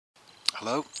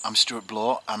Hello, I'm Stuart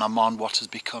Bloor and I'm on what has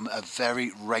become a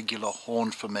very regular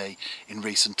haunt for me in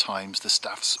recent times, the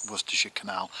Staff's Worcestershire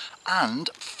Canal. And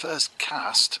first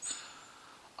cast,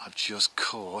 I've just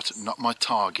caught, not my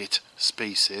target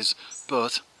species,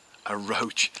 but a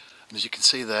roach. And as you can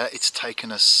see there, it's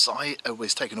taken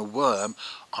a worm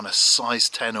on a size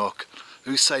 10 hook.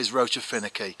 Who says roach are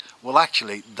finicky? Well,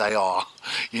 actually, they are.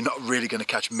 You're not really going to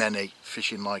catch many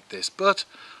fishing like this, but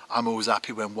I'm always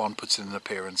happy when one puts in an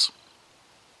appearance.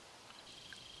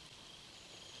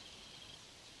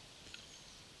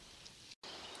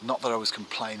 Not that I was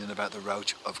complaining about the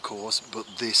roach, of course, but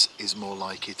this is more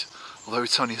like it. Although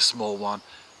it's only a small one,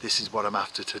 this is what I'm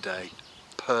after today.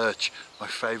 Perch, my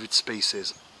favourite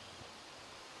species.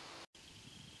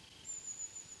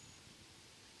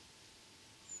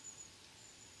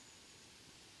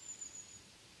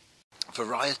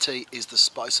 Variety is the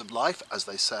spice of life, as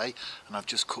they say, and I've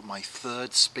just caught my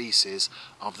third species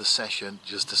of the session,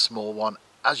 just a small one.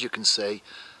 As you can see,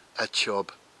 a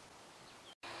chub.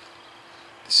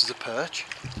 This is a perch,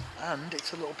 and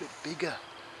it's a little bit bigger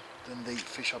than the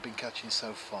fish I've been catching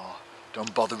so far.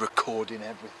 Don't bother recording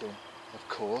everything, of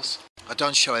course. I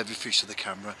don't show every fish to the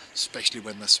camera, especially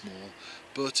when they're small,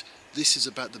 but this is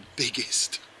about the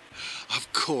biggest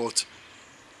I've caught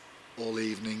all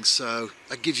evening, so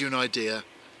that gives you an idea.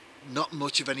 Not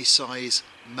much of any size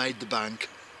made the bank,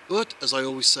 but as I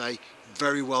always say,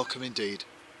 very welcome indeed.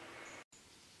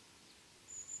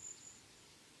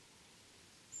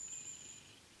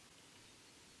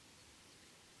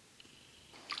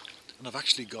 And I've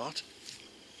actually got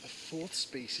a fourth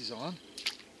species on,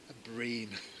 a bream,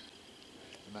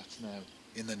 and that's now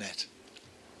in the net.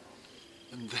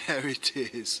 And there it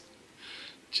is,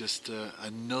 just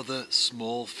another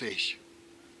small fish.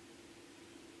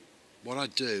 What I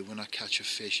do when I catch a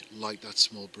fish like that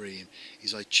small bream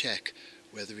is I check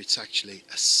whether it's actually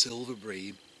a silver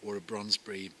bream or a bronze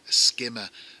bream, a skimmer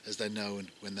as they're known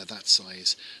when they're that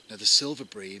size. Now the silver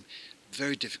bream,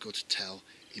 very difficult to tell.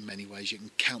 In many ways you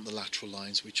can count the lateral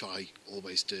lines, which I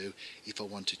always do if I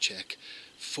want to check.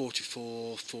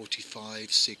 44,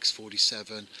 45, 6,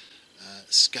 47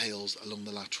 scales along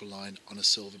the lateral line on a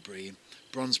silver bream.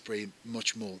 Bronze bream,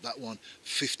 much more. That one,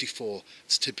 54.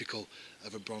 It's typical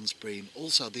of a bronze bream.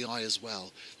 Also the eye as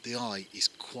well. The eye is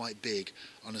quite big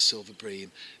on a silver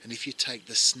bream, and if you take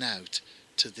the snout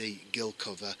to the gill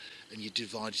cover and you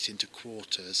divide it into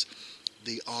quarters,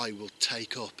 the eye will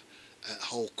take up a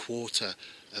whole quarter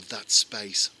of that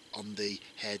space on the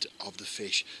head of the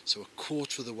fish. So a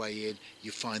quarter of the way in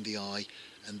you find the eye,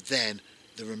 and then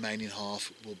the remaining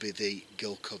half will be the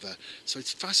gill cover. So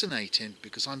it's fascinating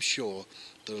because I'm sure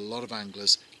that a lot of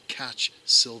anglers catch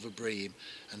silver bream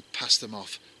and pass them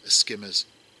off as skimmers.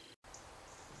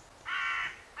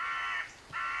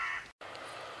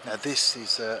 Now this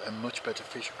is a much better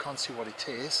fish. I can't see what it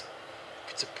is.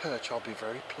 If it's a perch, I'll be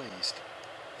very pleased.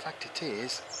 In fact it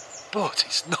is, but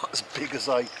it's not as big as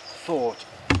I thought.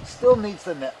 Still needs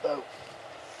the net though.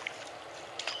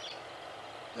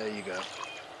 There you go.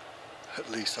 At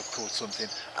least I've caught something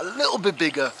a little bit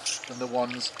bigger than the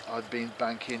ones I've been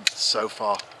banking so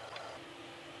far.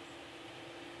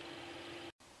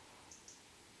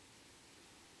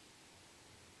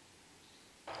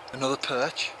 Another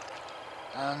perch,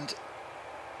 and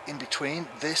in between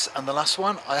this and the last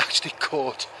one I actually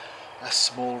caught a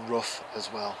small ruff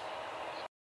as well.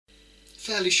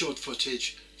 Fairly short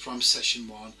footage from session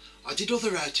 1. I did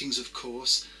other outings of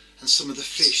course, and some of the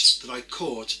fish that I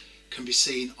caught can be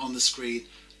seen on the screen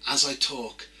as I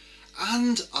talk.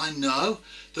 And I know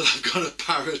that I've got a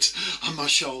parrot on my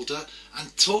shoulder,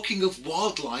 and talking of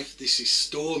wildlife, this is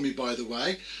Stormy by the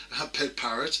way, a pet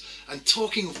parrot, and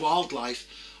talking of wildlife,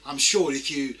 I'm sure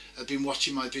if you have been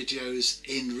watching my videos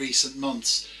in recent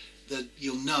months that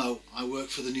you'll know I work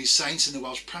for the New Saints in the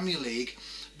Welsh Premier League.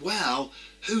 Well,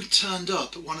 who turned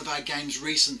up at one of our games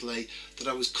recently that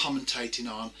I was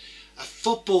commentating on? A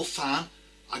football fan.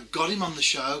 I got him on the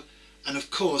show, and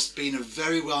of course, being a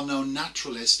very well-known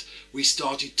naturalist, we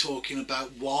started talking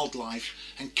about wildlife,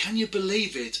 and can you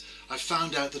believe it, I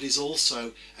found out that he's also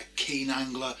a keen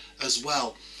angler as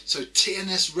well. So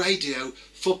TNS Radio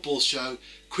football show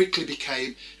quickly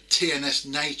became TNS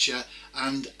Nature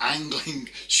and Angling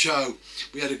show.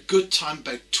 We had a good time,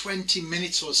 about 20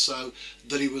 minutes or so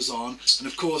that he was on, and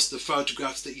of course the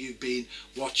photographs that you've been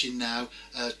watching now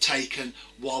taken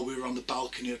while we were on the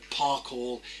balcony at Park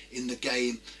Hall in the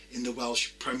game in the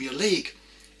Welsh Premier League.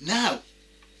 Now,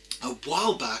 a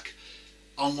while back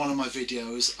on one of my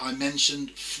videos I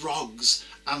mentioned frogs,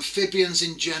 amphibians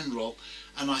in general,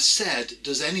 and I said,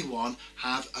 does anyone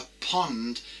have a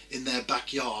pond in their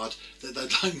backyard that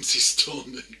they'd like me to store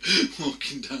me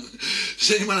walking down?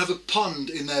 Does anyone have a pond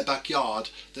in their backyard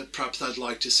that perhaps they'd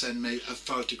like to send me a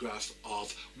photograph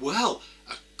of? Well,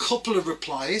 a couple of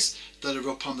replies that are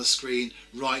up on the screen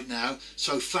right now,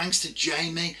 so thanks to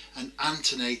Jamie and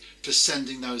Anthony for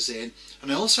sending those in.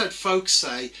 And I also had folks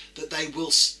say that they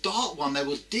will start one, they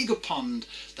will dig a pond,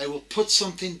 they will put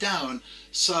something down,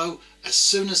 so as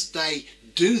soon as they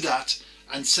do that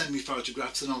and send me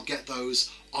photographs, then I'll get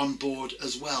those on board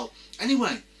as well.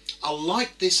 Anyway, I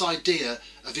like this idea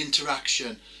of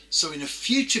interaction, so in a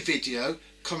future video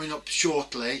coming up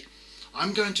shortly,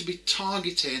 I'm going to be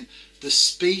targeting the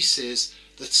species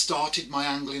that started my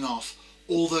angling off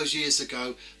all those years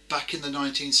ago, back in the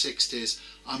 1960s.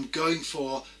 I'm going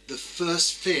for the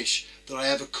first fish that I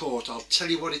ever caught. I'll tell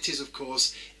you what it is, of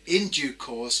course, in due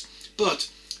course, but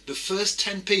the first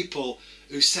 10 people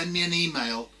who send me an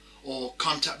email or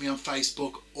contact me on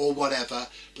Facebook or whatever,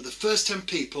 but the first 10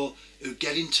 people who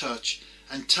get in touch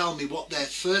and tell me what their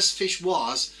first fish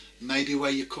was, maybe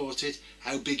where you caught it,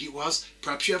 how big it was,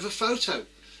 perhaps you have a photo.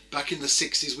 Back in the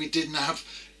 60s we didn't have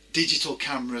digital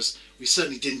cameras, we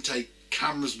certainly didn't take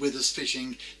cameras with us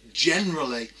fishing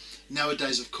generally.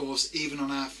 Nowadays, of course, even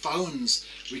on our phones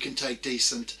we can take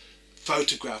decent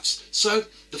photographs. So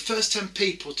the first 10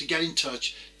 people to get in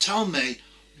touch, tell me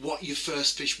what your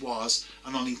first fish was,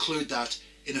 and I'll include that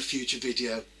in a future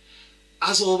video.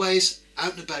 As always,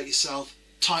 out and about yourself,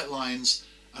 tight lines,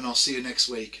 and I'll see you next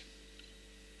week.